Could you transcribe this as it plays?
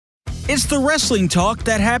It's the wrestling talk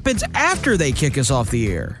that happens after they kick us off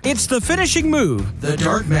the air. It's the finishing move, the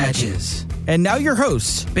dark matches. And now your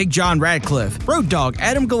hosts, Big John Radcliffe, Road Dogg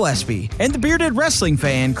Adam Gillespie, and the bearded wrestling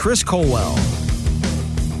fan Chris Culwell.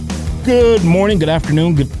 Good morning, good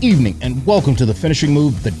afternoon, good evening, and welcome to the finishing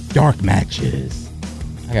move, the dark matches.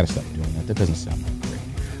 I gotta stop doing that. That doesn't sound that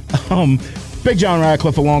great. Big John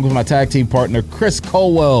Radcliffe along with my tag team partner, Chris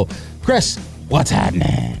Culwell. Chris, what's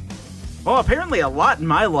happening? Well, apparently a lot in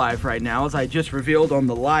my life right now, as I just revealed on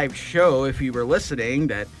the live show, if you were listening,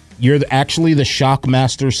 that you're actually the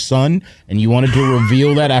Shockmaster's son, and you wanted to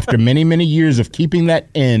reveal that after many, many years of keeping that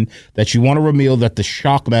in, that you want to reveal that the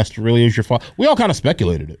Shockmaster really is your father. We all kind of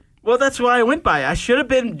speculated it. Well, that's why I went by. I should have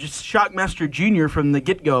been just Shockmaster Jr. from the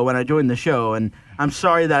get-go when I joined the show, and I'm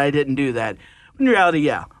sorry that I didn't do that. In reality,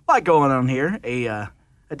 yeah, a lot going on here.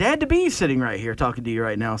 A dad-to-be sitting right here talking to you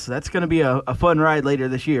right now, so that's going to be a fun ride later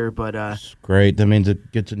this year. But that's great. That means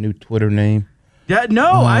it gets a new Twitter name. Yeah,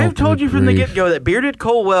 no, I've told you from the get-go that Bearded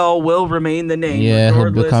Culwell will remain the name. Yeah,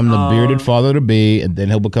 he'll become the bearded father-to-be, and then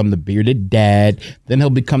he'll become the bearded dad. Then he'll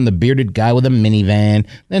become the bearded guy with a minivan.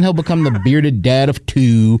 Then he'll become the bearded dad of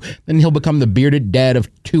two. Then he'll become the bearded dad of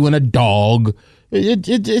two and a dog.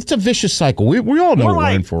 It's a vicious cycle. We all know what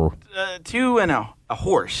we're in for. Two and a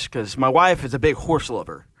horse, because my wife is a big horse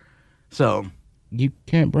lover. So you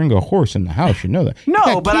can't bring a horse in the house, you know that.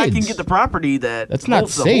 No, but I can get the property that's not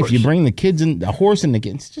safe. You bring the kids and the horse and the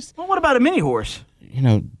kids. Just well, what about a mini horse? You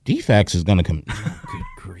know, DFAX is going to come. Good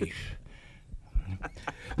grief.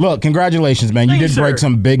 Look, congratulations, man. You did break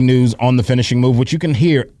some big news on the finishing move, which you can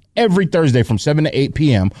hear every Thursday from 7 to 8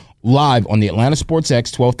 p.m. live on the Atlanta Sports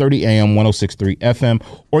X, 1230 AM, 106.3 FM,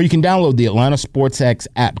 or you can download the Atlanta Sports X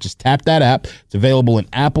app. Just tap that app. It's available in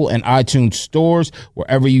Apple and iTunes stores.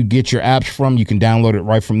 Wherever you get your apps from, you can download it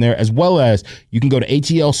right from there, as well as you can go to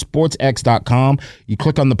atlsportsx.com. You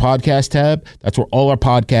click on the podcast tab. That's where all our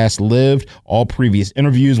podcasts lived, all previous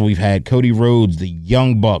interviews. We've had Cody Rhodes, the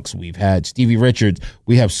Young Bucks. We've had Stevie Richards.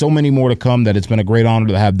 We have so many more to come that it's been a great honor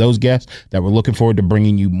to have those guests that we're looking forward to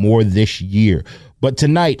bringing you more this year. But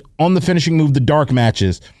tonight, on the finishing move, the dark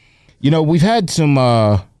matches, you know, we've had some,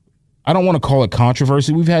 I don't want to call it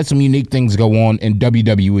controversy. We've had some unique things go on in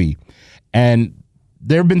WWE. And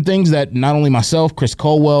there have been things that not only myself, Chris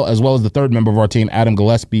Culwell, as well as the third member of our team, Adam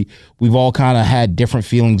Gillespie, we've all kind of had different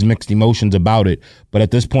feelings, mixed emotions about it. But at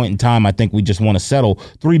this point in time, I think we just want to settle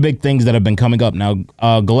three big things that have been coming up. Now,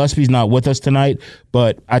 Gillespie's not with us tonight,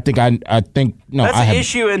 but I think no, that's an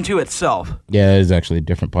issue into itself. Yeah, it is actually a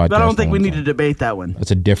different podcast. But I don't think we need to debate that one. That's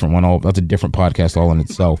a different one. That's a different podcast all in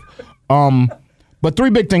itself. But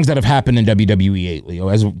three big things that have happened in WWE lately.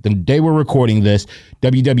 As the day we're recording this,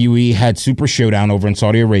 WWE had Super Showdown over in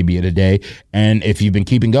Saudi Arabia today. And if you've been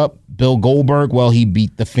keeping up, Bill Goldberg, well, he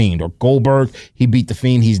beat The Fiend. Or Goldberg, he beat The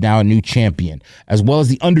Fiend. He's now a new champion. As well as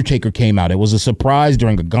The Undertaker came out. It was a surprise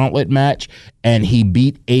during a gauntlet match. And he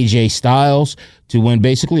beat AJ Styles to win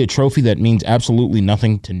basically a trophy that means absolutely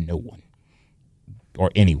nothing to no one.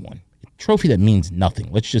 Or anyone. A trophy that means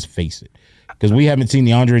nothing. Let's just face it. Because we haven't seen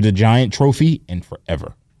the Andre the Giant trophy in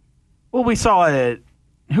forever. Well, we saw it.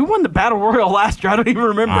 Who won the Battle Royal last year? I don't even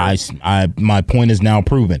remember. My point is now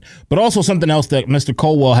proven. But also something else that Mr.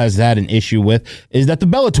 Culwell has had an issue with is that the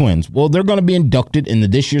Bella Twins, well, they're going to be inducted in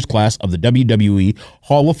this year's class of the WWE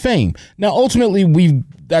Hall of Fame. Now, ultimately,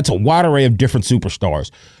 that's a wide array of different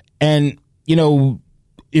superstars. And, you know,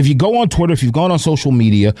 if you go on Twitter, if you've gone on social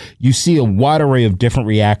media, you see a wide array of different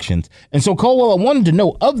reactions. And so, Culwell, I wanted to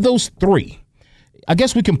know, of those three, I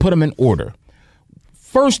guess we can put them in order.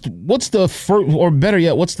 First, what's the first, or better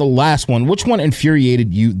yet, what's the last one? Which one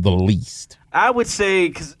infuriated you the least? I would say,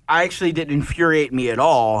 because I actually didn't infuriate me at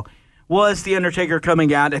all, was The Undertaker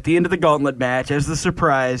coming out at the end of the gauntlet match as the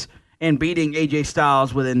surprise and beating AJ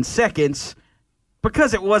Styles within seconds.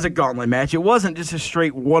 Because it was a gauntlet match, it wasn't just a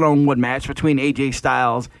straight one-on-one match between AJ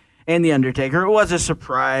Styles and The Undertaker. It was a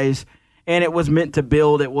surprise, and it was meant to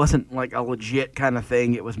build. It wasn't like a legit kind of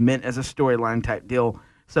thing. It was meant as a storyline type deal.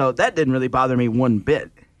 So that didn't really bother me one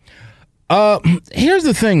bit. Here's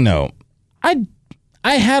the thing, though. I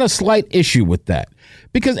had a slight issue with that.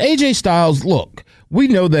 Because AJ Styles, look, we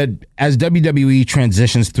know that as WWE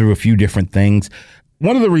transitions through a few different things,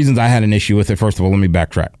 one of the reasons I had an issue with it, first of all, let me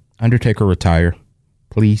backtrack. Undertaker, retire.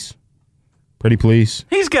 Please. Pretty please.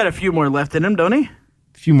 He's got a few more left in him, don't he?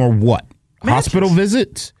 A few more what? Matches. Hospital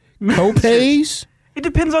visits? Co-pays? It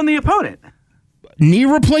depends on the opponent. Knee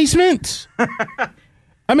replacement?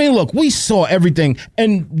 I mean, look, we saw everything,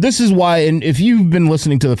 and this is why, and if you've been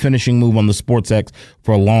listening to the finishing move on the SportsX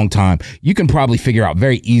for a long time, you can probably figure out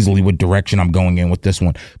very easily what direction I'm going in with this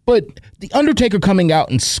one. But The Undertaker coming out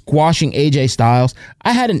and squashing AJ Styles,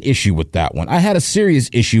 I had an issue with that one. I had a serious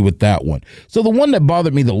issue with that one. So the one that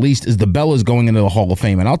bothered me the least is the Bellas going into the Hall of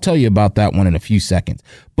Fame, and I'll tell you about that one in a few seconds.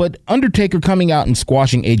 But Undertaker coming out and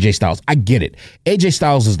squashing AJ Styles, I get it. AJ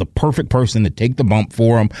Styles is the perfect person to take the bump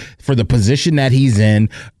for him, for the position that he's in.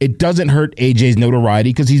 It doesn't hurt AJ's notoriety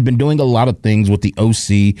because he's been doing a lot of things with the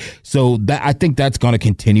OC. So that I think that's going to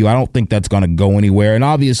continue. I don't think that's going to go anywhere. And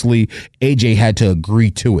obviously, AJ had to agree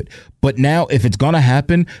to it. But now, if it's going to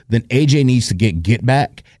happen, then AJ needs to get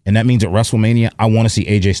back. And that means at WrestleMania, I want to see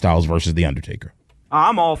AJ Styles versus The Undertaker.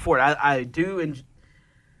 I'm all for it. I do. And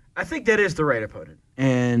I think that is the right opponent.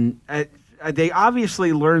 And they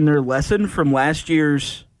obviously learned their lesson from last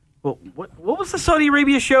year's. Well, what was the Saudi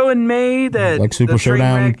Arabia show in May? That like Super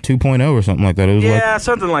Showdown 2.0 or something like that. It was like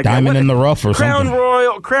something like Diamond that. in the Rough or Crown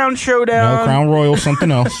something. Crown Showdown. No, Crown Royal,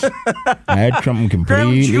 something else. I had something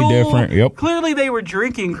completely different. Yep. Clearly, they were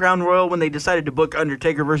drinking Crown Royal when they decided to book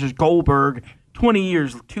Undertaker versus Goldberg 20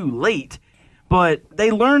 years too late. But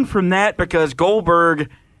they learned from that because Goldberg,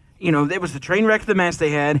 it was the train wreck of the match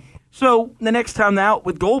they had. So the next time out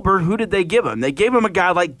with Goldberg, who did they give him? They gave him a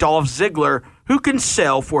guy like Dolph Ziggler who can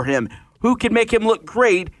sell for him, who can make him look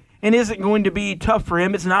great and isn't going to be tough for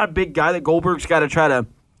him. It's not a big guy that Goldberg's got to try to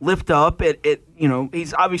lift up.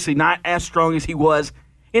 He's obviously not as strong as he was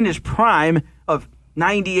in his prime of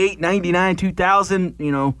 98, 99,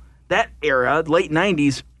 2000, that era, late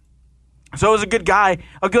 90s. So it was a good guy,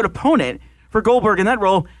 a good opponent for Goldberg in that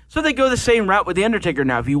role. So they go the same route with The Undertaker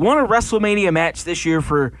now. If you want a WrestleMania match this year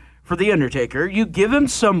for The Undertaker, you give him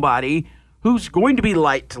somebody who's going to be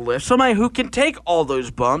light to lift, somebody who can take all those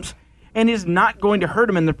bumps and is not going to hurt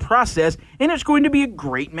him in the process, and it's going to be a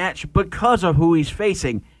great match because of who he's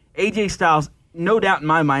facing. AJ Styles, no doubt in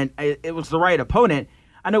my mind, it was the right opponent.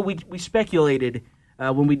 I know we speculated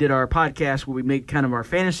when we did our podcast where we made kind of our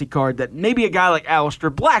fantasy card that maybe a guy like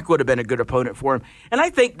Aleister Black would have been a good opponent for him, and I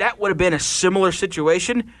think that would have been a similar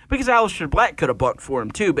situation because Aleister Black could have bucked for him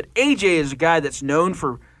too, but AJ is a guy that's known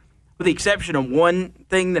for, with the exception of one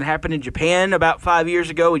thing that happened in Japan about 5 years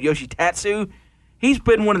ago with Yoshitatsu, he's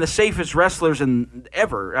been one of the safest wrestlers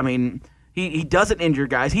ever. I mean, he doesn't injure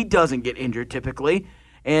guys. He doesn't get injured typically,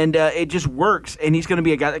 and it just works. And he's going to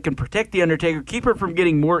be a guy that can protect The Undertaker, keep him from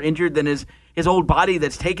getting more injured than his old body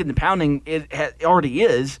that's taken the pounding it already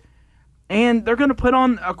is. And they're going to put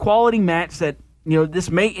on a quality match that, this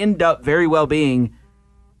may end up very well being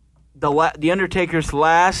The Undertaker's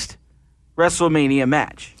last WrestleMania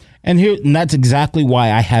match. And that's exactly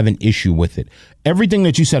why I have an issue with it. Everything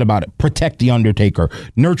that you said about it, protect The Undertaker,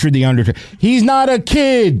 nurture The Undertaker. He's not a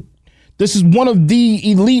kid. This is one of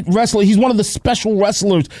the elite wrestlers. He's one of the special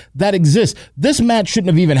wrestlers that exists. This match shouldn't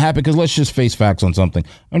have even happened because let's just face facts on something.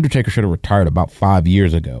 Undertaker should have retired about 5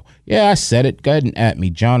 years ago. Yeah, I said it. Go ahead and at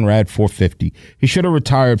me. John Rad 450. He should have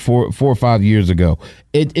retired 4 or 5 years ago.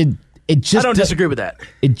 It just, I don't disagree with that.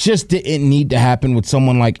 It just didn't need to happen with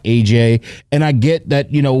someone like AJ. And I get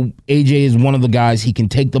that, AJ is one of the guys. He can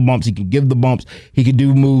take the bumps. He can give the bumps. He can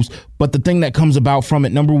do moves. But the thing that comes about from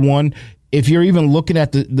it, number one, if you're even looking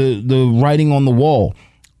at the writing on the wall,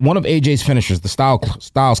 one of AJ's finishers, the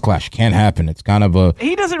Styles Clash, can't happen. It's kind of a...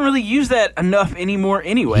 He doesn't really use that enough anymore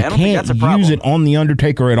anyway. I don't think that's a problem. Use it on The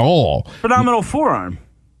Undertaker at all. Phenomenal forearm.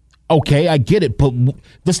 Okay, I get it, but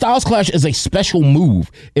the Styles Clash is a special move.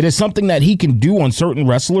 It is something that he can do on certain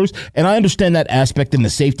wrestlers, and I understand that aspect in the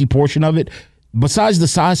safety portion of it. Besides the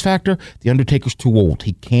size factor, The Undertaker's too old.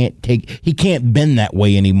 He can't bend that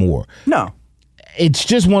way anymore. No. It's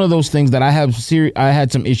just one of those things that I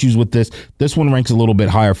had some issues with this. This one ranks a little bit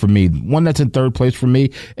higher for me. One that's in third place for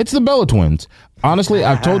me, it's the Bella Twins. Honestly,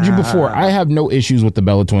 I've told you before, I have no issues with the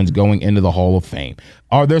Bella Twins going into the Hall of Fame.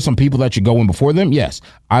 Are there some people that should go in before them? Yes.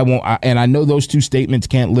 I won't, and I know those two statements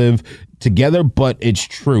can't live together, but it's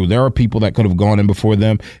true. There are people that could have gone in before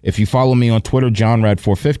them. If you follow me on Twitter, John Rad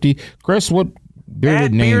 450. Chris, what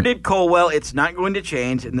bearded name? Bearded Culwell. It's not going to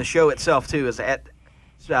change, and the show itself too is at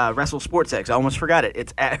Wrestle SportsX. I almost forgot it.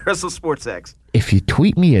 It's at Wrestle SportsX. If you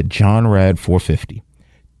tweet me at John Rad 450.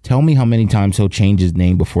 Tell me how many times he'll change his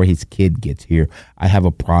name before his kid gets here. I have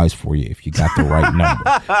a prize for you if you got the right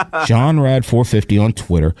number. John Rad 450 on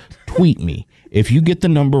Twitter. Tweet me. If you get the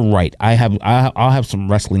number right, I'll have some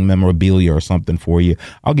wrestling memorabilia or something for you.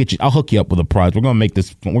 I'll hook you up with a prize. We're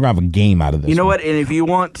gonna have a game out of this. You know what? And if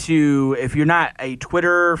you're not a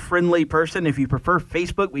Twitter friendly person, if you prefer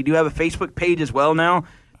Facebook, we do have a Facebook page as well now.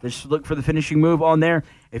 Just look for The Finishing Move on there.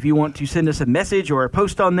 If you want to send us a message or a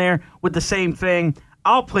post on there with the same thing,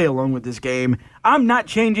 I'll play along with this game. I'm not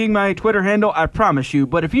changing my Twitter handle, I promise you.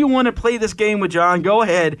 But if you want to play this game with John, go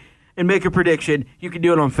ahead and make a prediction. You can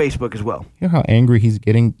do it on Facebook as well. You know how angry he's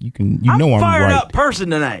getting? I'm I'm right. fired up person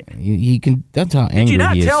tonight. He can. That's how angry he is. Did you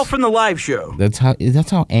not tell from the live show? That's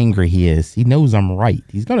how angry he is. He knows I'm right.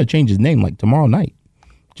 He's going to change his name like tomorrow night.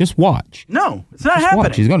 Just watch. No, it's not happening.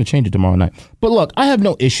 Watch. He's going to change it tomorrow night. But look, I have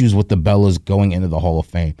no issues with the Bellas going into the Hall of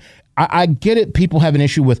Fame. I get it. People have an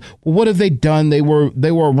issue with, well, what have they done? They were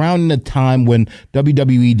around in a time when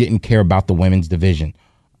WWE didn't care about the women's division.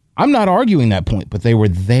 I'm not arguing that point, but they were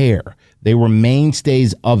there. They were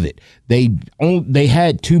mainstays of it. They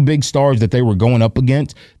had two big stars that they were going up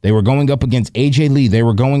against. They were going up against AJ Lee. They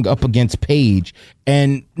were going up against Paige.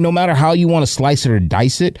 And no matter how you want to slice it or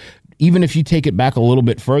dice it, even if you take it back a little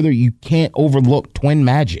bit further, you can't overlook Twin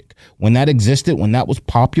Magic. When that existed, when that was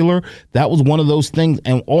popular, that was one of those things,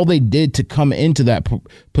 and all they did to come into that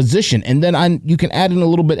position. And then you can add in a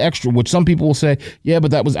little bit extra, which some people will say, yeah, but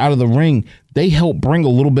that was out of the ring. They helped bring a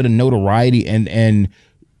little bit of notoriety and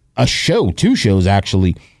a show, two shows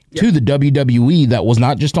actually, to the WWE that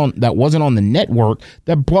wasn't on the network,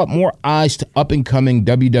 that brought more eyes to up and coming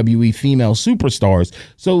WWE female superstars.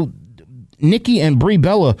 So Nikki and Brie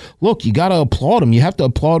Bella, look, you got to applaud them. You have to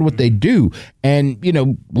applaud what they do. And,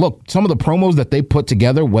 look, some of the promos that they put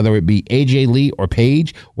together, whether it be AJ Lee or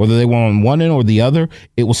Paige, whether they were on one end or the other,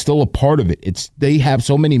 it was still a part of it. They have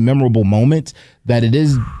so many memorable moments that it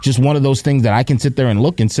is just one of those things that I can sit there and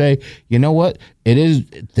look and say, you know what?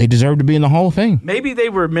 They deserve to be in the Hall of Fame. Maybe they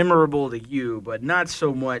were memorable to you, but not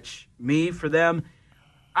so much me for them.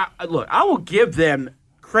 I will give them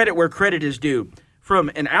credit where credit is due.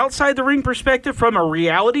 From an outside the ring perspective, from a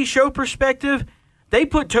reality show perspective, they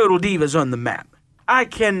put Total Divas on the map. I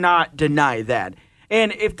cannot deny that.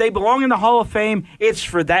 And if they belong in the Hall of Fame, it's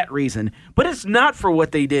for that reason. But it's not for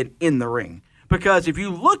what they did in the ring. Because if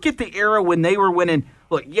you look at the era when they were winning,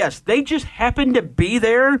 look, yes, they just happened to be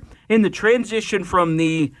there in the transition from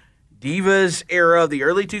the Divas era, the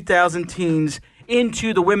early 2000 teens,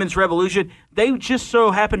 into the Women's Revolution. They just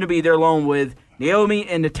so happened to be there along with Naomi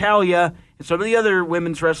and Natalya and some of the other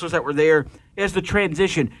women's wrestlers that were there as the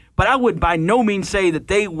transition. But I would by no means say that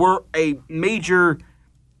they were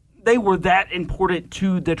that important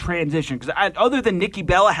to the transition. Because other than Nikki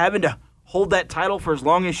Bella having to hold that title for as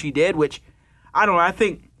long as she did, which, I don't know, I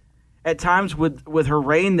think at times with her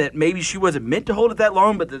reign that maybe she wasn't meant to hold it that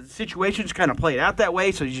long, but the situation just kind of played out that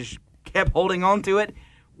way, so she just kept holding on to it.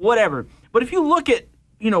 Whatever. But if you look at,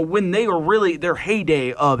 when they were really their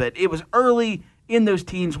heyday of it, it was early in those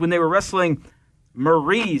teens when they were wrestling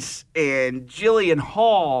Maurice and Jillian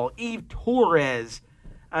Hall, Eve Torres.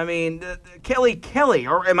 I mean, Kelly.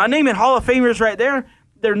 Or am I naming Hall of Famers right there?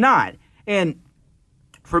 They're not. And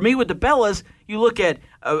for me with the Bellas, you look at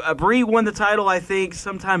Brie won the title, I think,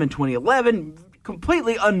 sometime in 2011.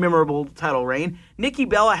 Completely unmemorable title reign. Nikki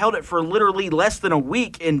Bella held it for literally less than a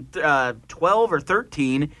week in 12 or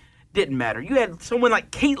 13. Didn't matter. You had someone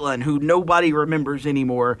like Caitlyn, who nobody remembers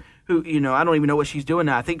anymore, who, I don't even know what she's doing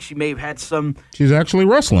now. I think she may have had some... She's actually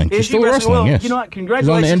wrestling. She's still wrestling, well, yes. You know what?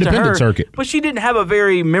 Congratulations She's on the independent to her, circuit. But she didn't have a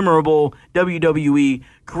very memorable WWE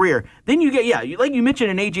career. Then you get, like you mentioned,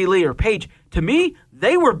 an AJ Lee or Paige. To me,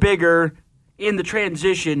 they were bigger in the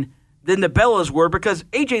transition than the Bellas were because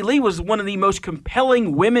AJ Lee was one of the most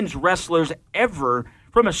compelling women's wrestlers ever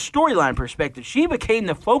from a storyline perspective. She became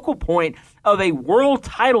the focal point of a world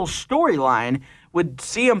title storyline with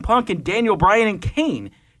CM Punk and Daniel Bryan and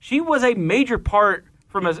Kane. She was a major part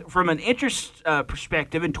from an interest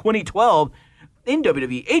perspective in 2012 in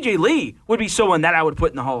WWE. AJ Lee would be someone that I would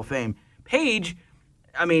put in the Hall of Fame. Paige,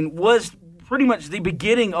 was pretty much the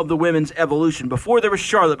beginning of the women's evolution. Before there was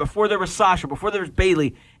Charlotte, before there was Sasha, before there was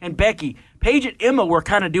Bayley and Becky. Paige and Emma were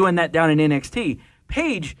kind of doing that down in NXT.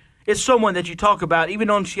 Paige is someone that you talk about, even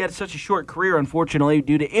though she had such a short career, unfortunately,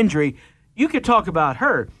 due to injury. You could talk about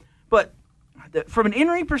her. But from an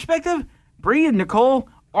in-ring perspective, Brie and Nicole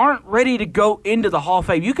aren't ready to go into the Hall of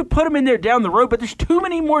Fame. You could put them in there down the road, but there's too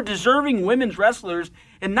many more deserving women's wrestlers,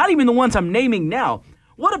 and not even the ones I'm naming now.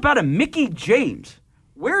 What about a Mickie James?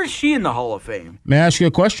 Where is she in the Hall of Fame? May I ask you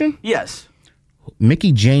a question? Yes.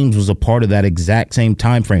 Mickie James was a part of that exact same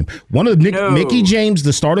time frame. Mickie James,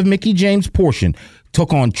 the start of Mickie James' portion,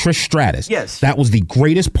 took on Trish Stratus. Yes. That was the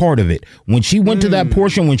greatest part of it. When she went to that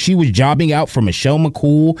portion, when she was jobbing out for Michelle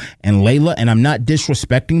McCool and Layla, and I'm not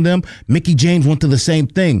disrespecting them, Mickie James went to the same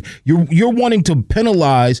thing. You're wanting to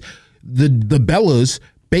penalize the Bellas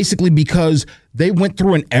basically because they went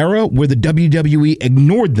through an era where the WWE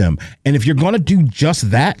ignored them. And if you're going to do just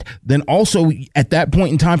that, then also at that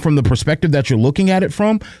point in time, from the perspective that you're looking at it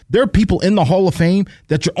from, there are people in the Hall of Fame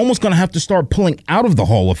that you're almost going to have to start pulling out of the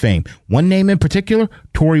Hall of Fame. One name in particular,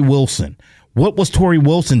 Tori Wilson. What was Tori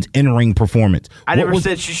Wilson's in-ring performance? I never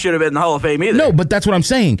said she should have been in the Hall of Fame either. No, but that's what I'm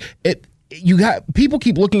saying. People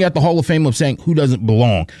keep looking at the Hall of Fame of saying who doesn't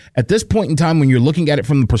belong. At this point in time, when you're looking at it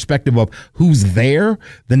from the perspective of who's there,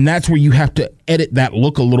 then that's where you have to edit that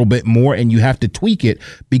look a little bit more and you have to tweak it,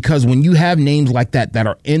 because when you have names like that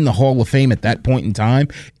are in the Hall of Fame at that point in time,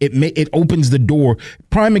 it opens the door.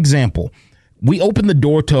 Prime example. We opened the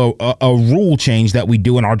door to a rule change that we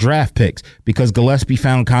do in our draft picks because Gillespie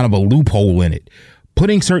found kind of a loophole in it.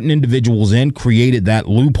 Putting certain individuals in created that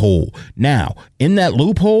loophole. Now, in that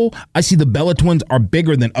loophole, I see the Bella Twins are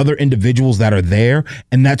bigger than other individuals that are there,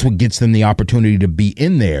 and that's what gets them the opportunity to be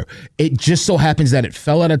in there. It just so happens that it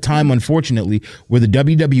fell at a time, unfortunately, where the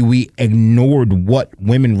WWE ignored what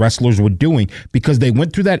women wrestlers were doing because they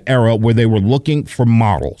went through that era where they were looking for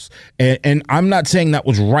models. And I'm not saying that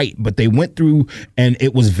was right, but they went through, and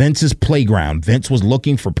it was Vince's playground. Vince was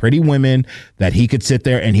looking for pretty women that he could sit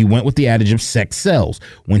there, and he went with the adage of sex sells.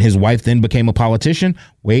 When his wife then became a politician,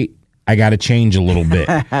 wait, I got to change a little bit.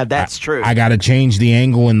 That's true. I got to change the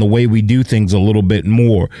angle and the way we do things a little bit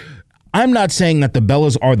more. I'm not saying that the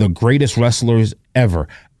Bellas are the greatest wrestlers ever.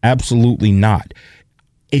 Absolutely not.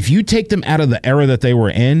 If you take them out of the era that they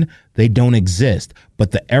were in, they don't exist.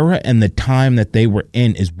 But the era and the time that they were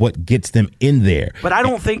in is what gets them in there. But I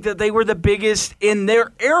don't think that they were the biggest in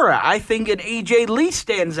their era. I think an AJ Lee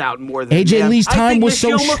stands out more than AJ them. Lee's time was so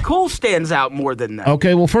Michelle McCool stands out more than them.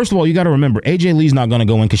 Okay, well, first of all, you got to remember, AJ Lee's not going to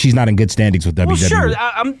go in because she's not in good standings with WWE. Well, sure,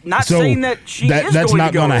 I'm not saying that that's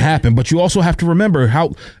not going to happen. But you also have to remember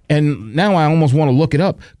how, and now I almost want to look it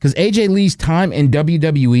up, because AJ Lee's time in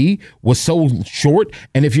WWE was so short,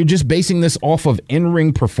 and if you're just basing this off of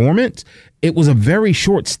in-ring performance, it was a very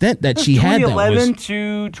short stint that she had. 2011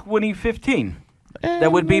 to 2015.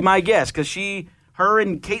 That would be my guess, because her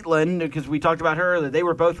and Caitlyn, because we talked about her, that they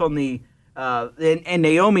were both on the, and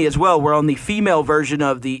Naomi as well, were on the female version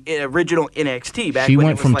of the original NXT. She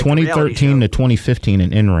went from 2013 to 2015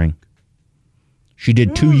 in in-ring. She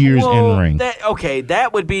did 2 years in-ring.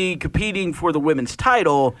 That would be competing for the women's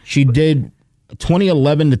title. She did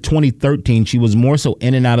 2011 to 2013, she was more so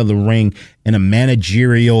in and out of the ring in a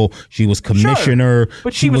managerial. She was commissioner. Sure.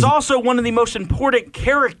 But she was also one of the most important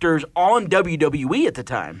characters on WWE at the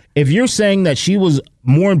time. If you're saying that she was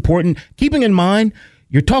more important, keeping in mind,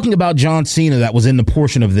 you're talking about John Cena that was in the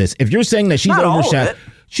portion of this. If you're saying that she's overshadowed,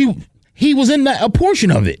 he was in a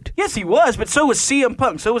portion of it. Yes, he was, but so was CM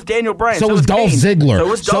Punk, so was Daniel Bryan, so was Dolph Ziggler. So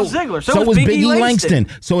was Dolph Ziggler. So was Big E Langston.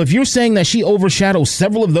 So if you're saying that she overshadows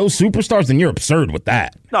several of those superstars, then you're absurd with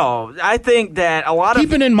that. No, I think that a lot of...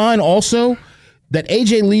 Keeping in mind also that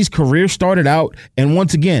AJ Lee's career started out, and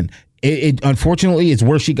once again, it unfortunately it's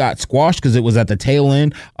where she got squashed because it was at the tail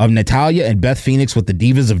end of Natalya and Beth Phoenix with the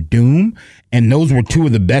Divas of Doom, and those were two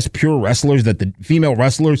of the best pure wrestlers female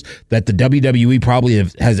wrestlers that the WWE probably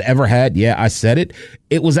has ever had. Yeah, I said it.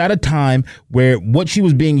 It was at a time where what she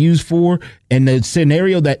was being used for, and the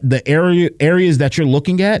scenario that the areas that you're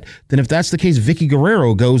looking at, then if that's the case, Vicky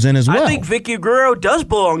Guerrero goes in as well. I think Vicky Guerrero does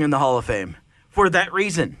belong in the Hall of Fame for that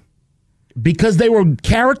reason. Because they were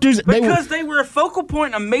characters. Because they were a focal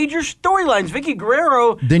point of major storylines. Vicky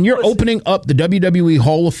Guerrero. Then you're opening up the WWE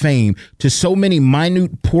Hall of Fame to so many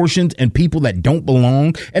minute portions and people that don't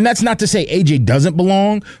belong. And that's not to say AJ doesn't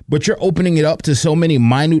belong, but you're opening it up to so many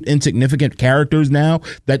minute, insignificant characters now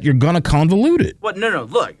that you're going to convolute it. Well, no.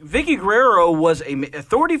 Look, Vicky Guerrero was an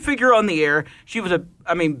authority figure on the air. She was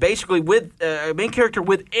basically with a main character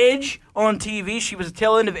with Edge on TV. She was a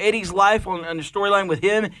tail end of Eddie's life on the storyline with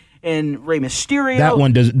him and Rey Mysterio. That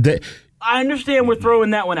one does. I understand we're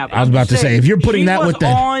throwing that one out. I was about to say, if you're putting that with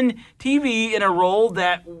that, on TV in a role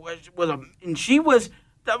that she was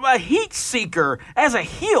a heat seeker as a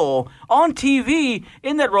heel on TV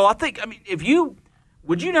in that role.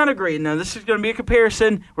 Would you not agree? Now, this is going to be a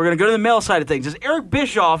comparison. We're going to go to the male side of things. Does Eric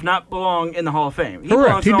Bischoff not belong in the Hall of Fame?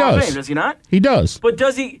 Correct. He does. Hall of Fame, does he not? He does. But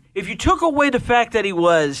does he? If you took away the fact that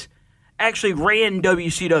he actually ran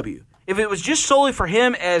WCW. If it was just solely for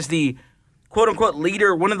him as the quote-unquote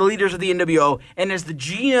leader, one of the leaders of the NWO, and as the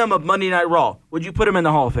GM of Monday Night Raw, would you put him in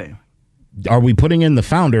the Hall of Fame? Are we putting in the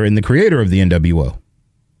founder and the creator of the NWO?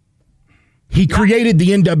 He created the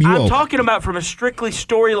NWO. I'm talking about from a strictly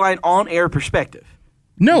storyline on-air perspective.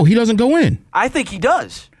 No, he doesn't go in. I think he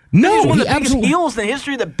does. No, he's one he of the biggest absolutely heels in the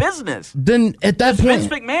history of the business. Then at that point, Vince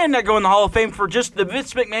McMahon not go in the Hall of Fame for just the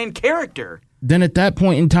Vince McMahon character. Then at that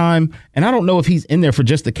point in time, and I don't know if he's in there for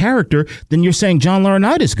just the character, then you're saying John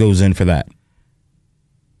Laurinaitis goes in for that.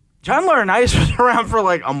 John Laurinaitis was around for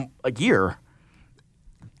like a year.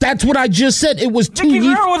 That's what I just said. It was 2 years.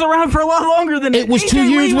 Vicky Guerrero was around for a lot longer than it was. 2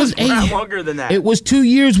 years was longer than that. It was 2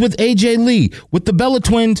 years with AJ Lee. With the Bella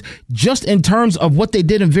Twins, just in terms of what they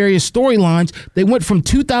did in various storylines, they went from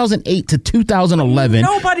 2008 to 2011.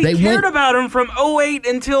 Nobody cared about him from 08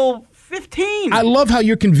 until 15. I love how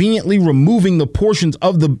you're conveniently removing the portions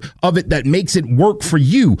of it that makes it work for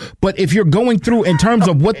you. But if you're going through in terms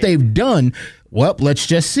of what they've done, well, let's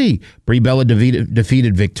just see. Brie Bella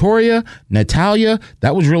defeated Victoria, Natalya.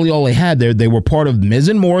 That was really all they had there. They were part of Miz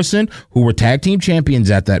and Morrison, who were tag team champions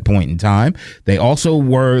at that point in time. They also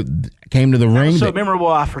came to the ring. So memorable,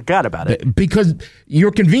 I forgot about it. Because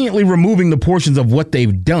you're conveniently removing the portions of what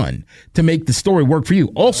they've done to make the story work for you.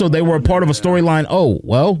 Also, they were a part of a storyline,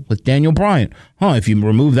 with Daniel Bryan. If you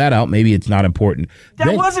remove that out, maybe it's not important.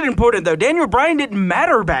 That wasn't important, though. Daniel Bryan didn't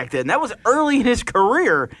matter back then. That was early in his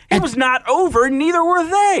career. It was not over, neither were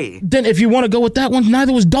they. Then if you want to go with that one,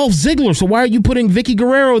 neither was Dolph Ziggler. So why are you putting Vicky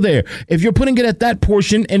Guerrero there? If you're putting it at that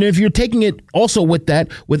portion, and if you're taking it also with that,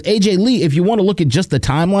 with AJ Lee, if you want to look at just the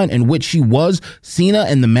timeline in which she was Cena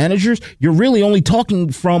and the managers, you're really only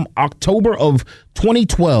talking from October of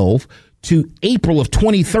 2012 to April of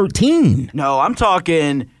 2013. No, I'm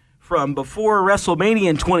talking from before WrestleMania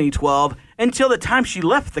in 2012 until the time she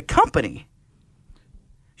left the company.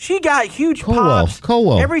 She got huge pops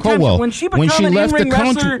every time when she became an in-ring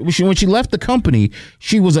wrestler. When she left the company,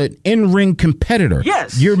 she was an in-ring competitor.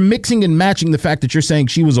 Yes. You're mixing and matching the fact that you're saying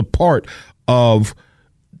she was a part of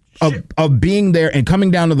being there and coming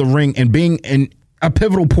down to the ring and being a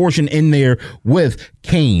pivotal portion in there with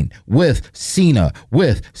Kane, with Cena,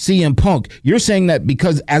 with CM Punk. You're saying that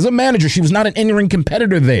because as a manager, she was not an in-ring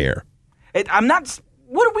competitor there. I'm not.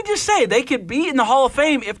 What did we just say? They could be in the Hall of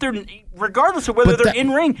Fame if they're, regardless of whether they're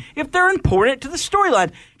in ring, if they're important to the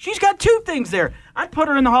storyline. She's got two things there. I'd put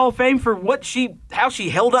her in the Hall of Fame for how she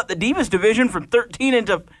held up the Divas division from 13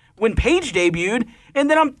 into when Paige debuted,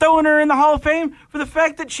 and then I'm throwing her in the Hall of Fame for the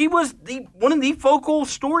fact that she was one of the focal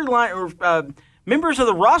storyline or members of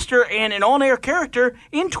the roster and an on-air character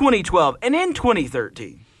in 2012 and in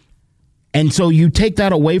 2013. And so you take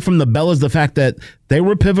that away from the Bellas, the fact that they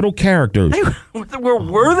were pivotal characters.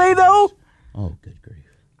 Were they, though? Oh, good grief.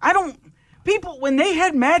 People, when they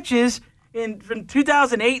had matches from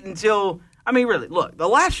 2008 until, really, look, the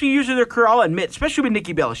last few years of their career, I'll admit, especially with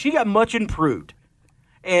Nikki Bella, she got much improved.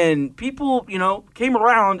 And people, came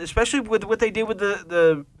around, especially with what they did with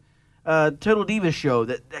the Total Divas show,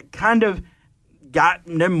 that kind of got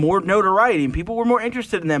them more notoriety and people were more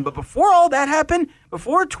interested in them. But before all that happened,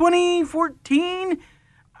 before 2014,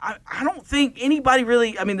 I don't think anybody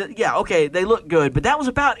really, they look good, but that was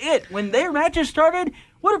about it. When their matches started,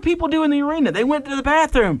 what do people do in the arena? They went to the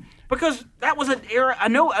bathroom because that was an era.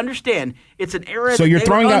 understand. It's an era so that you're they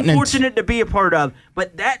throwing were out unfortunate to be a part of,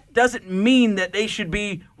 but that doesn't mean that they should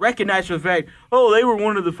be recognized for the fact, they were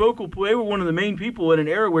one of the main people in an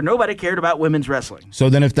era where nobody cared about women's wrestling. So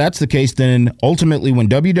then if that's the case, then ultimately when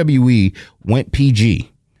WWE went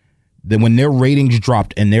PG, then when their ratings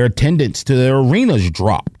dropped and their attendance to their arenas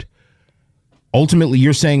dropped, ultimately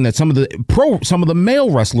you're saying that some of the male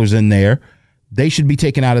wrestlers in there, they should be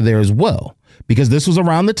taken out of there as well. Because this was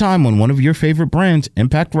around the time when one of your favorite brands,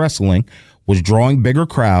 Impact Wrestling, was drawing bigger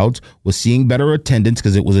crowds, was seeing better attendance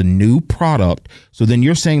because it was a new product. So then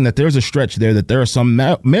you're saying that there's a stretch there that there are some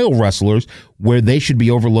male wrestlers where they should be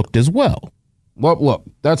overlooked as well. Well, look,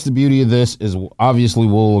 that's the beauty of this is obviously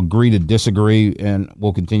we'll agree to disagree and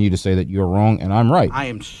we'll continue to say that you're wrong and I'm right. I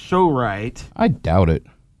am so right. I doubt it.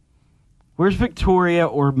 Where's Victoria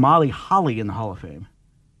or Molly Holly in the Hall of Fame?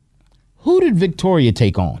 Who did Victoria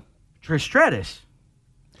take on? Trish Stratus.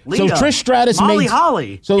 Lita, so Trish Stratus Molly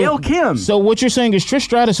Holly, Gail Kim. So what you're saying is Trish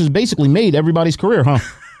Stratus has basically made everybody's career, huh?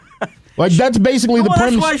 Like that's basically the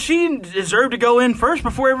premise. That's why she deserved to go in first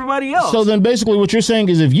before everybody else. So then basically what you're saying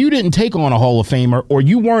is if you didn't take on a Hall of Famer or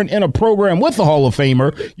you weren't in a program with a Hall of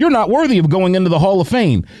Famer, you're not worthy of going into the Hall of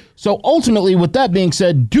Fame. So ultimately, with that being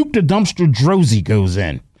said, Duke the Dumpster Droese goes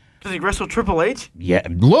in. Does he wrestle Triple H? Yeah,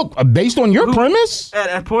 look, based on your premise.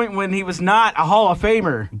 At a point when he was not a Hall of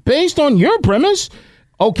Famer. Based on your premise,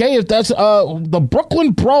 okay, if that's the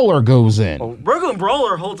Brooklyn Brawler goes in. Oh, Brooklyn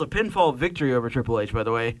Brawler holds a pinfall victory over Triple H, by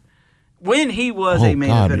the way, when he was a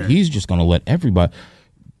main eventer. He's just going to let everybody.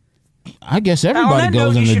 I guess On everybody that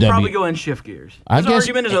goes note, in you the should W. probably go and shift gears. I This guess-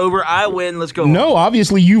 argument is over. I win. Let's go. No,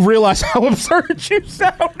 obviously you realize how absurd you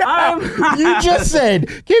sound now. You just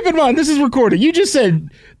said, keep in mind, this is recorded. You just said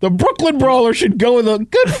the Brooklyn Brawler should go in the,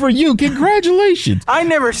 good for you. Congratulations. I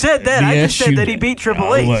never said that. I Yes, just said you that he did. beat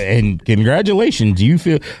Triple H. And congratulations. You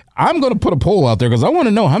feel, I'm going to put a poll out there because I want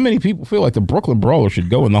to know how many people feel like the Brooklyn Brawler should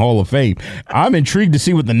go in the Hall of Fame. I'm intrigued to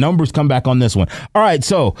see what the numbers come back on this one. All right,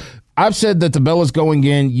 so I've said that the bell is going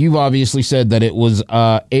in. You've obviously said that it was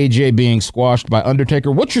AJ being squashed by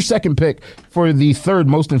Undertaker. What's your second pick for the third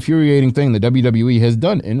most infuriating thing the WWE has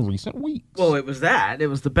done in recent weeks? Well, it was that. It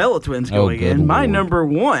was the Bella Twins going good in. My Lord. number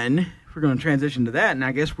one, if we're going to transition to that, and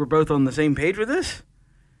I guess we're both on the same page with this,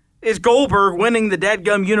 is Goldberg winning the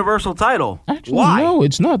dadgum Universal title. Actually, Why? no,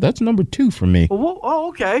 it's not. That's number 2 for me. Oh,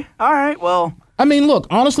 okay. All right. Well, I mean, look,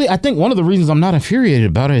 honestly, I think one of the reasons I'm not infuriated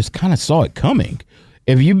about it is kind of saw it coming.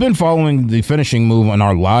 If you've been following the finishing move on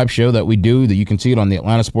our live show that we do, that you can see it on the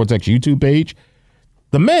Atlanta Sports X YouTube page,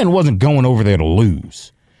 the man wasn't going over there to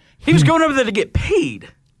lose. he was going over there to get paid.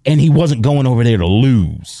 And he wasn't going over there to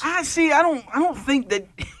lose. I see. I don't think that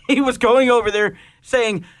he was going over there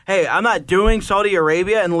saying, "Hey, I'm not doing Saudi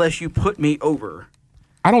Arabia unless you put me over."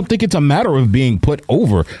 I don't think it's a matter of being put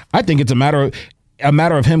over. I think it's a matter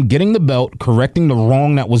of him getting the belt, correcting the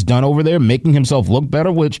wrong that was done over there, making himself look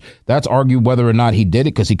better, which that's argued whether or not he did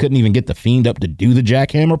it because he couldn't even get the Fiend up to do the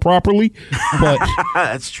jackhammer properly. But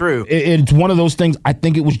That's true. it's one of those things. I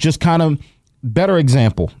think it was just kind of better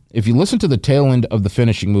example. If you listen to the tail end of the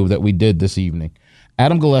finishing move that we did this evening,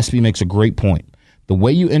 Adam Gillespie makes a great point. The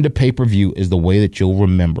way you end a pay-per-view is the way that you'll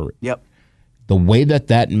remember it. Yep. The way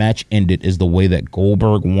that match ended is the way that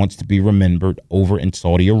Goldberg wants to be remembered over in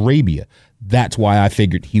Saudi Arabia. That's why I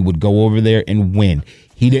figured he would go over there and win.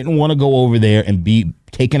 He didn't want to go over there and be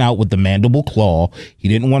taken out with the mandible claw. He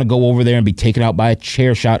didn't want to go over there and be taken out by a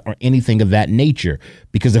chair shot or anything of that nature.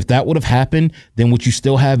 Because if that would have happened, then what you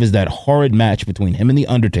still have is that horrid match between him and The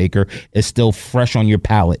Undertaker is still fresh on your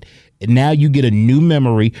palate. And now you get a new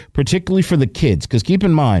memory, particularly for the kids. Because keep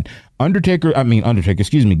in mind,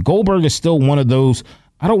 Goldberg is still one of those,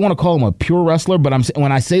 I don't want to call him a pure wrestler, but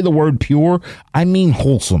when I say the word pure, I mean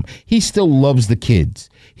wholesome. He still loves the kids.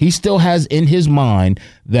 He still has in his mind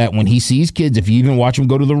that when he sees kids, if you even watch him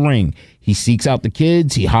go to the ring, he seeks out the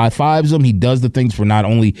kids, he high fives them, he does the things for not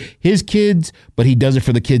only his kids, but he does it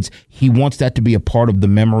for the kids. He wants that to be a part of the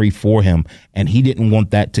memory for him, and he didn't want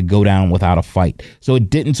that to go down without a fight. So it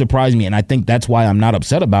didn't surprise me, and I think that's why I'm not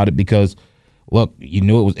upset about it, because look, you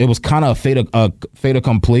knew it was kind of a fait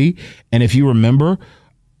accompli, and if you remember,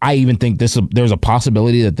 I even think there's a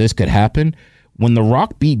possibility that this could happen. When The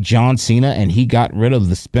Rock beat John Cena and he got rid of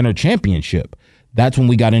the Spinner Championship, that's when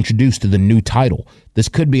we got introduced to the new title. This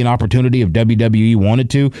could be an opportunity if WWE wanted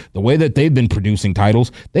to. The way that they've been producing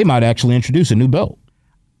titles, they might actually introduce a new belt.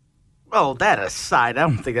 Well, that aside, I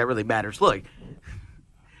don't think that really matters. Look,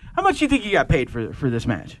 how much do you think you got paid for this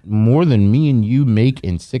match? More than me and you make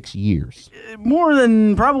in 6 years. More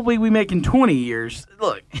than probably we make in 20 years.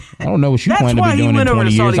 Look, I don't know what you That's plan to why be he doing in went over 20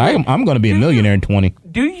 to years. Saudi I'm going to be a millionaire in 20.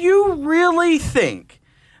 do you really think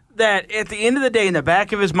that at the end of the day, in the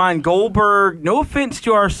back of his mind, Goldberg, no offense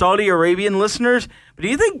to our Saudi Arabian listeners, but do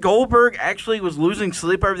you think Goldberg actually was losing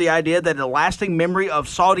sleep over the idea that a lasting memory of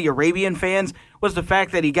Saudi Arabian fans was the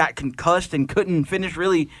fact that he got concussed and couldn't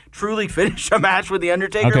truly finish a match with The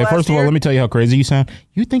Undertaker Okay, first of all, let me tell you how crazy you sound.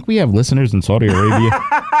 You think we have listeners in Saudi Arabia?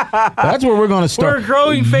 That's where we're going to start. We're a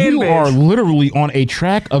growing fan base. You are literally on a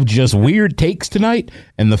track of just weird takes tonight,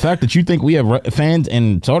 and the fact that you think we have fans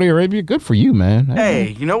in Saudi Arabia, good for you, man.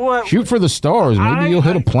 Hey, you know what? Shoot for the stars. Maybe you'll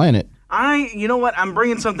hit a planet. You know what? I'm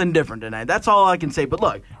bringing something different tonight. That's all I can say. But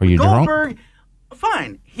look, Are you drunk? Goldberg,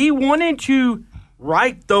 fine. He wanted to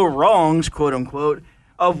right the wrongs, quote unquote,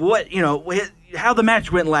 of what, how the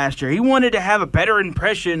match went last year. He wanted to have a better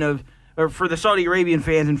impression for the Saudi Arabian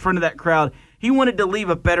fans in front of that crowd. He wanted to leave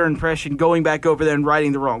a better impression going back over there and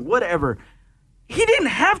righting the wrong. Whatever. He didn't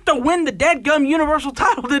have to win the dadgum Universal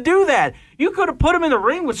title to do that. You could have put him in the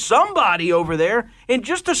ring with somebody over there in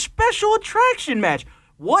just a special attraction match.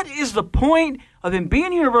 What is the point of him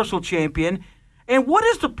being Universal Champion? And what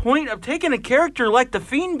is the point of taking a character like The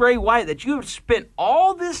Fiend Bray Wyatt that you have spent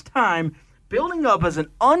all this time building up as an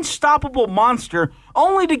unstoppable monster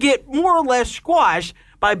only to get more or less squashed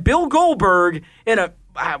by Bill Goldberg in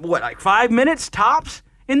 5 minutes tops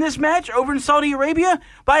in this match over in Saudi Arabia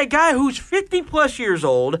by a guy who's 50-plus years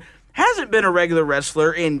old, hasn't been a regular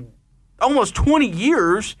wrestler in almost 20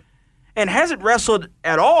 years, and hasn't wrestled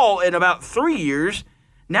at all in about 3 years.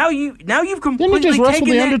 Now you've completely just wrestle taken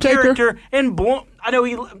The that Undertaker? character and blown. I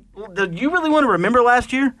know. Did you really want to remember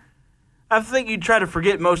last year? I think you'd try to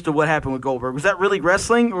forget most of what happened with Goldberg. Was that really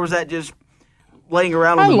wrestling, or was that just laying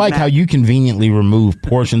around on I the like mat? how you conveniently remove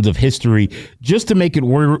portions of history just to make it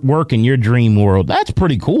work in your dream world. That's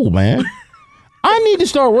pretty cool, man. I need to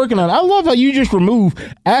start working on it. I love how you just remove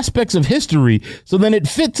aspects of history so then it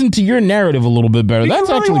fits into your narrative a little bit better. That's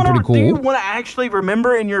actually pretty cool. Do you want to actually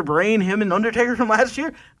remember in your brain him and Undertaker from last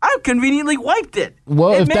year? I've conveniently wiped it.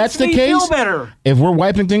 Well, if that's the case, feel better. If we're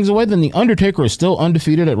wiping things away, then the Undertaker is still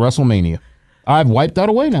undefeated at WrestleMania. I've wiped that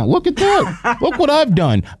away now. Look at that. Look what I've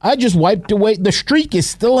done. I just wiped away. The streak is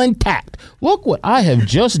still intact. Look what I have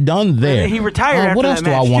just done there. He retired after what else that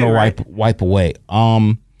do I match want to too, right? wipe away?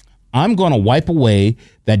 I'm going to wipe away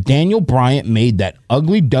that Daniel Bryan made that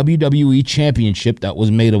ugly WWE championship that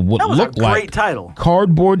was made of what looked like great title.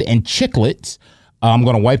 Cardboard and chiclets. I'm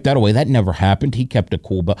going to wipe that away. That never happened. He kept it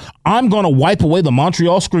cool. But I'm going to wipe away the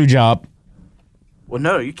Montreal Screwjob. Well,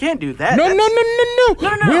 no, you can't do that. No.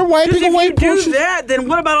 We're wiping away if you do that, then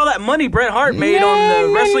what about all that money Bret Hart made on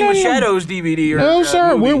the Wrestling with Shadows DVD? No,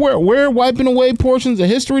 sir. We're wiping away portions of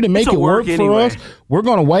history to make it work for us. We're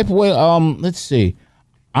going to wipe away. Let's see.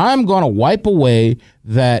 I'm going to wipe away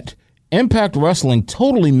that Impact Wrestling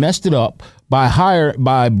totally messed it up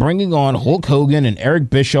by bringing on Hulk Hogan and Eric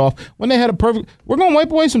Bischoff when they had a perfect. We're going to wipe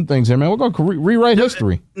away some things here, man. We're going to rewrite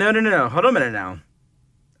history. No. Hold on a minute now.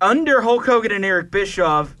 Under Hulk Hogan and Eric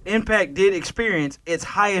Bischoff, Impact did experience its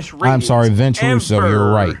highest ratings. I'm sorry, Vince Russo.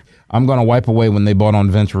 You're right. I'm going to wipe away when they bought on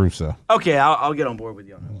Vince Russo. Okay, I'll get on board with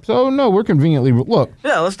you on that. So, no, we're conveniently... Look.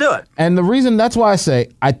 Yeah, let's do it. And the reason, that's why I say,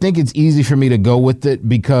 I think it's easy for me to go with it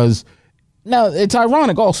because... Now, it's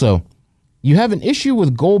ironic also. You have an issue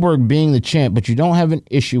with Goldberg being the champ, but you don't have an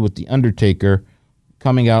issue with The Undertaker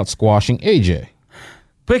coming out squashing AJ.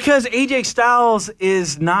 Because AJ Styles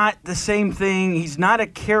is not the same thing. He's not a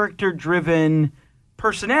character-driven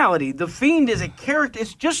personality. The Fiend is a character.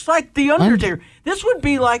 It's just like The Undertaker. This would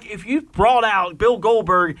be like if you brought out Bill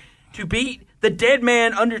Goldberg to beat the dead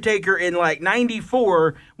man Undertaker in like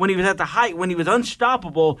 94 when he was at the height, when he was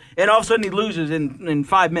unstoppable, and all of a sudden he loses in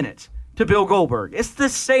 5 minutes to Bill Goldberg. It's the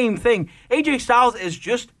same thing. AJ Styles is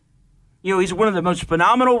just, he's one of the most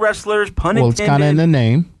phenomenal wrestlers, pun intended. Well, it's kind of in the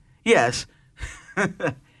name. Yes.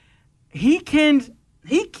 He can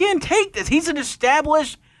take this. He's an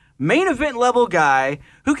established main event level guy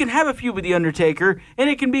who can have a feud with The Undertaker, and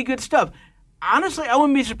it can be good stuff. Honestly, I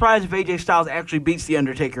wouldn't be surprised if AJ Styles actually beats The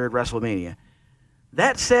Undertaker at WrestleMania.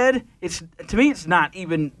 That said, to me it's not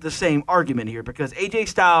even the same argument here because AJ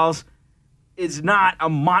Styles is not a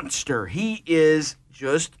monster. He is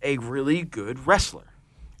just a really good wrestler.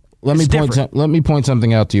 Let me point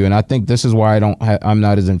something out to you, and I think this is why I'm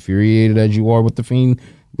not as infuriated as you are with The Fiend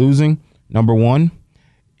losing. Number one,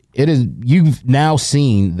 you've now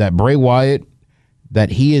seen that Bray Wyatt,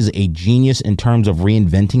 that he is a genius in terms of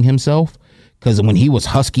reinventing himself. Because when he was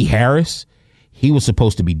Husky Harris, he was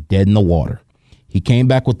supposed to be dead in the water. He came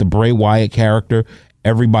back with the Bray Wyatt character.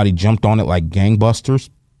 Everybody jumped on it like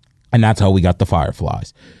gangbusters, and that's how we got the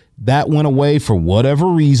Fireflies. That went away for whatever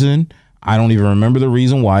reason. I don't even remember the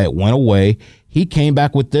reason why it went away. He came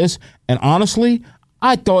back with this, and honestly,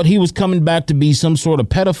 I thought he was coming back to be some sort of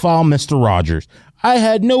pedophile Mr. Rogers. I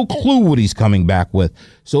had no clue what he's coming back with.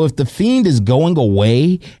 So if The Fiend is going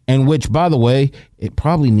away, and which, by the way, it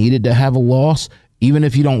probably needed to have a loss, even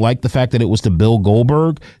if you don't like the fact that it was to Bill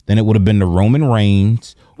Goldberg, then it would have been to Roman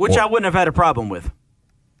Reigns. Which I wouldn't have had a problem with.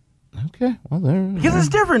 Okay, well, there. Because it's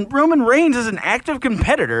different. Roman Reigns is an active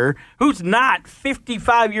competitor who's not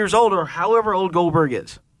 55 years old or however old Goldberg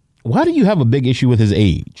is. Why do you have a big issue with his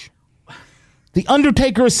age? The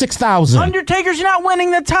Undertaker is 6,000. Undertaker's not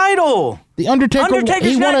winning the title. The Undertaker's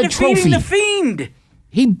he won a trophy. The Fiend.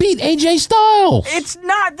 He beat AJ Styles. It's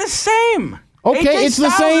not the same. Okay, AJ it's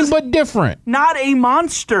the same but different. Not a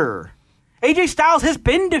monster. AJ Styles has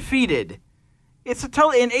been defeated. And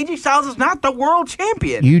AJ Styles is not the world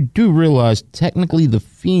champion. You do realize technically the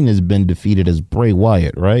Fiend has been defeated as Bray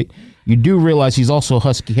Wyatt, right? You do realize he's also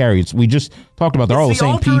Husky Harriet. We just talked about they're all the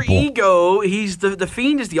same people. Alter ego. He's the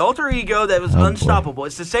Fiend is the alter ego that was unstoppable. Boy.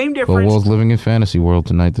 It's the same difference. Will's living in fantasy world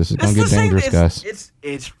tonight. This is going to get dangerous, guys.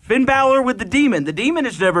 It's Finn Balor with the Demon. The Demon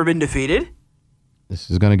has never been defeated. This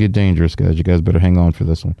is going to get dangerous, guys. You guys better hang on for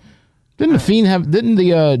this one. Didn't the Fiend have? Didn't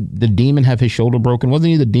the Demon have his shoulder broken? Wasn't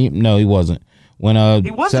he the Demon? No, he wasn't. When he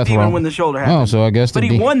was the Demon when the shoulder happened. Oh, so I guess. But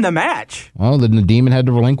he won the match. Well, then the Demon had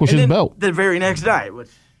to relinquish his belt the very next night.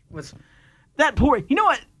 Was that poor? You know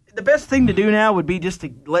what? The best thing to do now would be just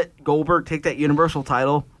to let Goldberg take that Universal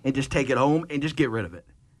title and just take it home and just get rid of it.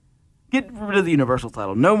 Get rid of the Universal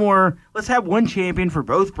title. No more. Let's have one champion for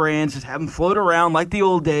both brands. Just have them float around like the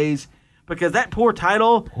old days. because that poor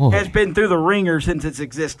title has been through the ringer since its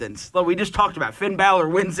existence. Like we just talked about, Finn Balor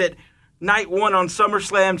wins it night 1 on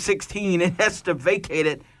SummerSlam 16 and has to vacate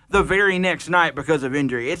it the very next night because of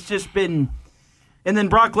injury. It's just been... And then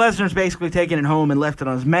Brock Lesnar's basically taken it home and left it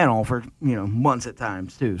on his mantle for, months at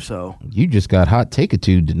times, too. So you just got hot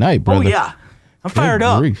take-a-tude tonight, brother. Oh, yeah. I'm fired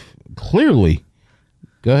up. Clearly.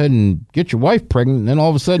 Go ahead and get your wife pregnant, and then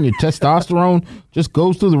all of a sudden your testosterone just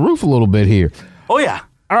goes through the roof a little bit here. Oh, yeah.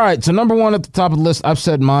 All right, so number 1 at the top of the list, I've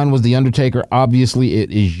said mine was The Undertaker. Obviously,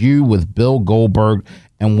 it is you with Bill Goldberg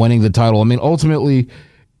and winning the title. I mean, ultimately,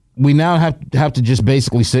 we now have to just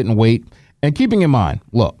basically sit and wait. And keeping in mind,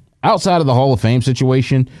 look, outside of the Hall of Fame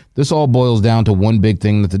situation, this all boils down to one big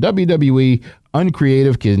thing that the WWE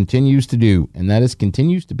uncreative continues to do, and that is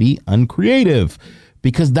continues to be uncreative.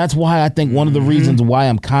 Because that's why I think one of the reasons why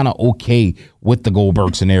I'm kind of okay with the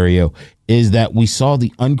Goldberg scenario is that we saw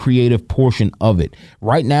the uncreative portion of it.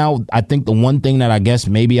 Right now, I think the one thing that I guess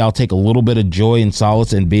maybe I'll take a little bit of joy and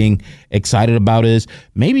solace in being excited about is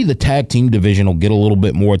maybe the tag team division will get a little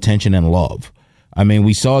bit more attention and love. I mean,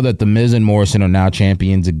 we saw that The Miz and Morrison are now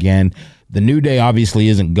champions again. The New Day obviously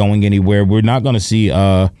isn't going anywhere. We're not going to see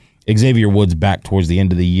Xavier Woods back towards the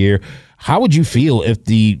end of the year. How would you feel if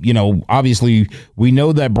obviously we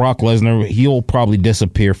know that Brock Lesnar, he'll probably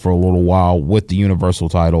disappear for a little while with the Universal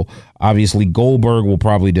title. Obviously, Goldberg will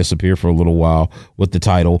probably disappear for a little while with the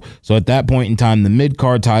title. So at that point in time, the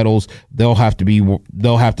mid-card titles, they'll have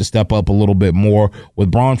to step up a little bit more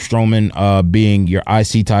with Braun Strowman being your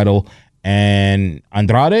IC title and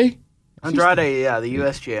Andrade, yeah, the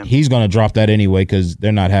U.S. champ. He's going to drop that anyway because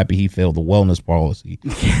they're not happy he failed the wellness policy.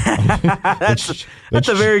 That's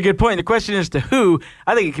a very good point. The question is to who.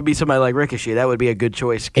 I think it could be somebody like Ricochet. That would be a good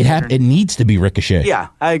choice. It needs to be Ricochet. Yeah,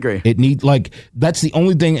 I agree. That's the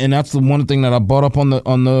only thing, and that's the one thing that I brought up on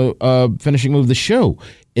the finishing move of the show.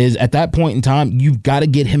 Is at that point in time, you've got to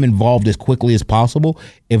get him involved as quickly as possible.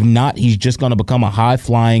 If not, he's just going to become a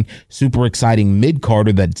high-flying, super exciting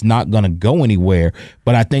mid-carder that's not going to go anywhere.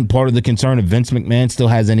 But I think part of the concern, if Vince McMahon still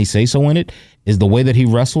has any say-so in it, is the way that he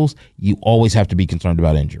wrestles, you always have to be concerned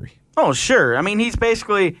about injury. Oh, sure. I mean, he's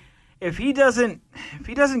basically, if he doesn't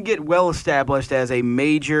get well-established as a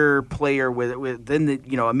major player within the,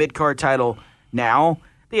 a mid-card title now,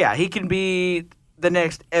 yeah, he can be the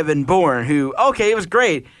next Evan Bourne, who, okay, it was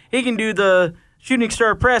great. He can do the shooting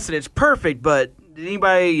star press, and it's perfect, but did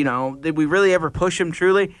anybody, did we really ever push him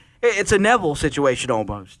truly? It's a Neville situation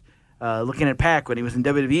almost, looking at Pac when he was in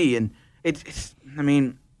WWE, and I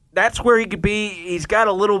mean, that's where he could be. He's got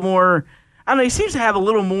a little more, I don't know, he seems to have a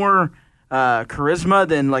little more charisma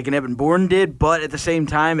than like an Evan Bourne did, but at the same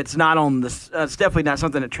time, it's not on this, it's definitely not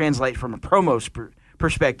something that translates from a promo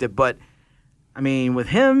perspective, but I mean, with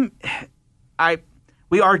him,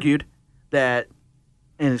 we argued that,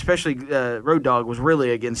 and especially Road Dogg was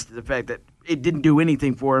really against the fact that it didn't do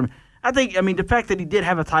anything for him. The fact that he did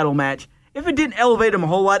have a title match, if it didn't elevate him a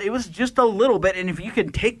whole lot, it was just a little bit. And if you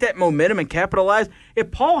can take that momentum and capitalize,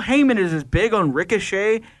 if Paul Heyman is as big on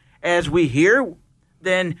Ricochet as we hear,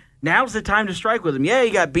 then now's the time to strike with him. Yeah, he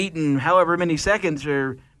got beaten however many seconds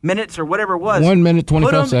or minutes or whatever it was. 1 minute,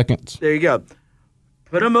 25 seconds. There you go.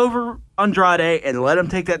 Put him over Andrade and let him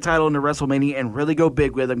take that title into WrestleMania and really go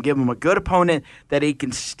big with him. Give him a good opponent that he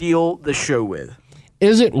can steal the show with.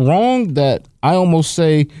 Is it wrong that I almost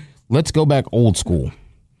say, let's go back old school?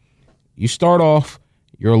 You start off,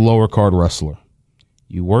 you're a lower card wrestler.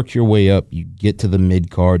 You work your way up. You get to the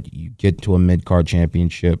mid card. You get to a mid card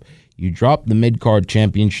championship. You drop the mid card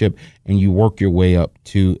championship and you work your way up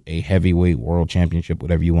to a heavyweight world championship,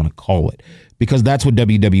 whatever you want to call it. Because that's what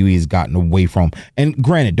WWE has gotten away from. And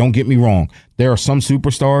granted, don't get me wrong, there are some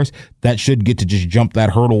superstars that should get to just jump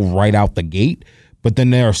that hurdle right out the gate. But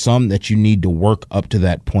then there are some that you need to work up to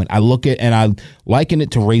that point. I look at, and I liken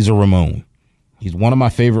it to Razor Ramon. He's one of my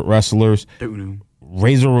favorite wrestlers.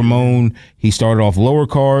 Razor Ramon, he started off lower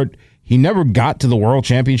card. He never got to the world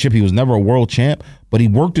championship. He was never a world champ, but he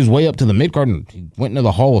worked his way up to the mid card and he went into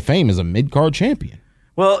the Hall of Fame as a mid card champion.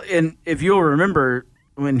 Well, and if you'll remember,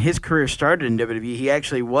 when his career started in WWE, he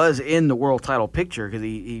actually was in the world title picture because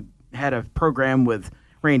he had a program with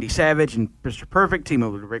Randy Savage and Mr. Perfect, team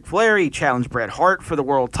up with Ric Flair. He challenged Bret Hart for the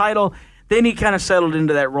world title. Then he kind of settled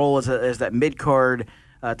into that role as that mid-card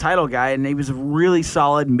title guy, and he was a really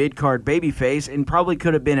solid mid-card babyface and probably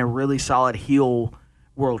could have been a really solid heel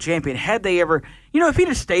world champion. Had they ever, if he'd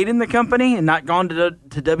have stayed in the company and not gone to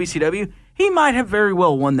WCW, he might have very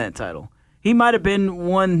well won that title. He might have been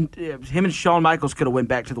one. Him and Shawn Michaels could have went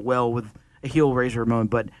back to the well with a heel Razor Ramon.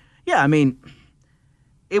 But yeah, I mean,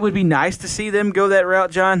 it would be nice to see them go that route,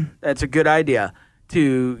 John. That's a good idea.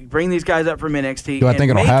 to bring these guys up from NXT. Do I think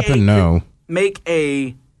it'll happen? No. Make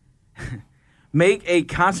a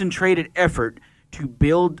concentrated effort to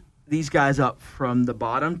build these guys up from the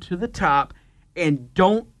bottom to the top, and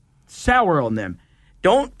don't sour on them.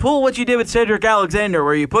 Don't pull what you did with Cedric Alexander,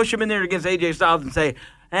 where you push him in there against AJ Styles and say,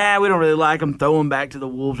 we don't really like him, throw him back to the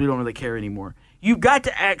Wolves, we don't really care anymore. You've got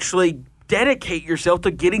to actually dedicate yourself to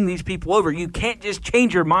getting these people over. You can't just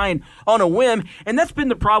change your mind on a whim, and that's been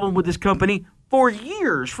the problem with this company for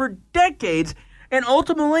years, for decades, and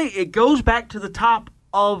ultimately it goes back to the top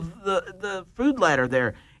of the food ladder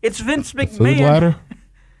there. It's Vince McMahon. Food ladder?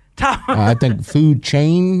 I think food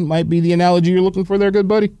chain might be the analogy you're looking for there, good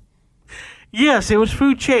buddy. Yes, it was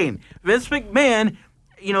food chain. Vince McMahon,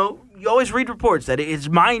 you always read reports that his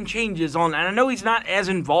mind changes on, and I know he's not as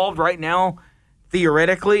involved right now,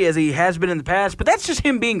 theoretically, as he has been in the past, but that's just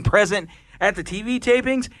him being present at the TV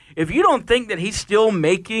tapings. If you don't think that he's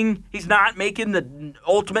not making the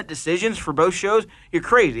ultimate decisions for both shows, you're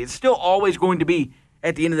crazy. It's still always going to be,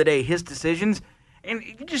 at the end of the day, his decisions. And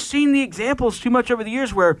you've just seen the examples too much over the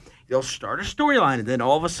years where they'll start a storyline and then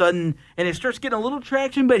all of a sudden, and it starts getting a little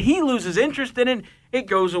traction, but he loses interest in it, it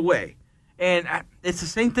goes away. And it's the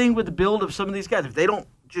same thing with the build of some of these guys. If they don't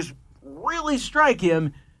just really strike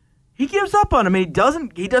him, he gives up on them. He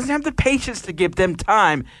doesn't have the patience to give them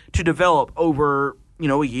time to develop over,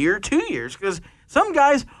 a year, 2 years, because some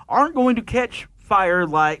guys aren't going to catch fire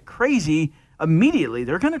like crazy immediately.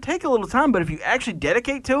 They're going to take a little time, but if you actually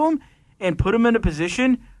dedicate to them and put them in a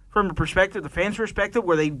position from a perspective, the fans' perspective,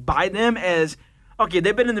 where they buy them as, okay,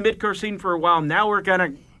 they've been in the mid-card scene for a while, now we're kind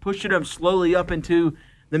of pushing them slowly up into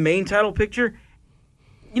the main title picture.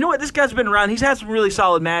 You know what? This guy's been around. He's had some really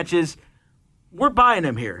solid matches. We're buying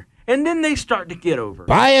him here. And then they start to get over.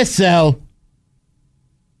 Buy or sell?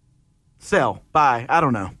 Sell. Buy. I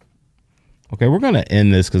don't know. Okay, we're going to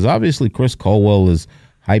end this because obviously Chris Culwell is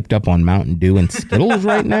hyped up on Mountain Dew and Skittles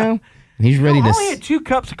right now. And he's ready to... I only had 2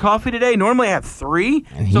 cups of coffee today. Normally I have 3.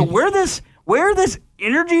 So where this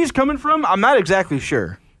energy is coming from, I'm not exactly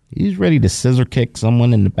sure. He's ready to scissor kick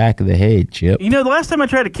someone in the back of the head, Chip. The last time I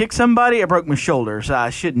tried to kick somebody, I broke my shoulder, so I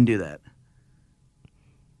shouldn't do that.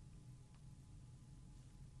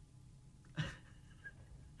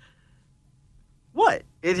 What?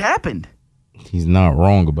 It happened. He's not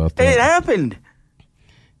wrong about that. It happened.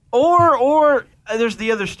 Or there's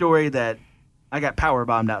the other story that I got power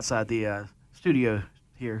bombed outside the studio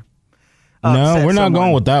here. No, we're not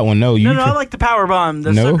going with that one. No, I like the power bomb,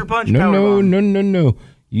 the sucker punch power bomb. No.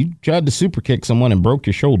 You tried to super kick someone and broke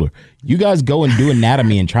your shoulder. You guys go and do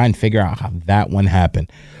anatomy and try and figure out how that one happened.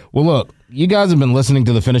 Well, look, you guys have been listening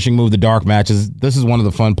to the Finishing Move, the dark matches. This is one of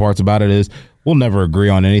the fun parts about it is we'll never agree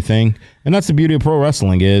on anything. And that's the beauty of pro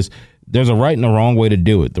wrestling is there's a right and a wrong way to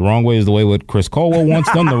do it. The wrong way is the way what Chris Culwell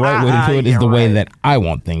wants done. The right way to do it is the way that I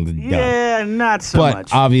want things done. Yeah, not so much.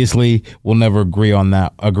 But obviously, we'll never agree on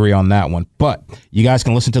that one. But you guys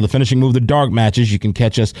can listen to the Finishing Move, the dark matches. You can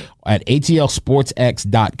catch us at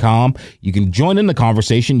atlsportsx.com. You can join in the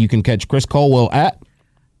conversation. You can catch Chris Culwell at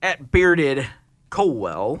Bearded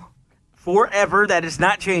Culwell forever. That is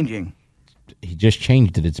not changing. He just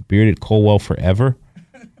changed it. It's Bearded Culwell forever.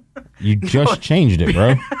 You just changed it,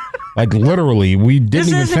 bro. Like, literally, we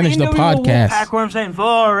didn't even finish the podcast. Wolfpack where I'm saying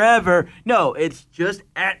forever. No, it's just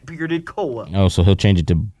at Bearded Culwell. Oh, so he'll change it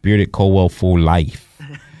to Bearded Culwell for life.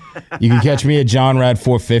 You can catch me at John Rad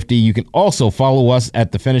 450. You can also follow us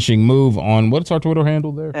at The Finishing Move on, what's our Twitter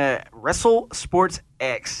handle there? Wrestle Sports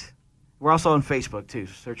X. We're also on Facebook, too.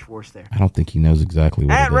 So search for us there. I don't think he knows exactly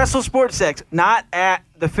what At Wrestle Sports X, not at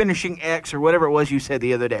The Finishing X or whatever it was you said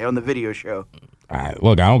the other day on the video show.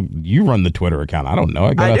 Look, you run the Twitter account. I don't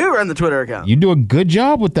know. I do run the Twitter account. You do a good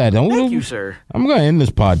job with that. Thank you, sir. I'm going to end this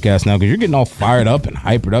podcast now because you're getting all fired up and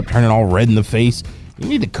hypered up, turning all red in the face. You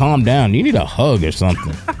need to calm down. You need a hug or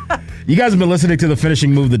something. You guys have been listening to The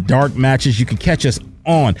Finishing Move, the dark matches. You can catch us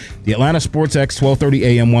on the Atlanta Sports X,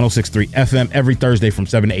 1230 AM, 106.3 FM every Thursday from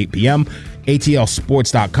 7 to 8 p.m.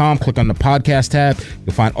 ATLsports.com. Click on the podcast tab.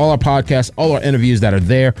 You'll find all our podcasts, all our interviews that are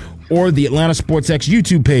there, or the Atlanta Sports X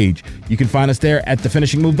YouTube page. You can find us there at The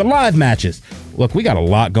Finishing Move, the live matches. Look, we got a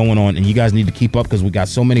lot going on, and you guys need to keep up because we got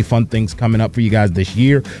so many fun things coming up for you guys this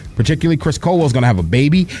year. Particularly, Chris Culwell's going to have a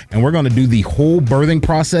baby, and we're going to do the whole birthing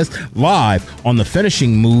process live on The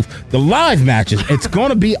Finishing Move, the live matches. It's going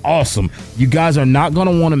to be awesome. You guys are not going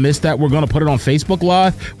to want to miss that. We're going to put it on Facebook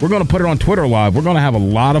Live. We're going to put it on Twitter Live. We're going to have a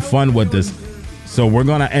lot of fun with this. So we're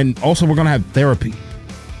going to, and also we're going to have therapy.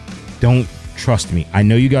 Don't trust me. I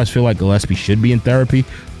know you guys feel like Gillespie should be in therapy,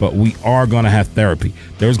 but we are going to have therapy.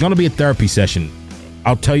 There's going to be a therapy session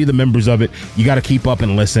I'll tell you the members of it. You got to keep up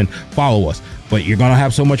and listen. Follow us. But you're going to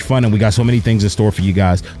have so much fun, and we got so many things in store for you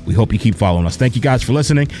guys. We hope you keep following us. Thank you guys for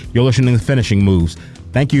listening. You're listening to Finishing Moves.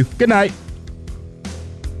 Thank you. Good night.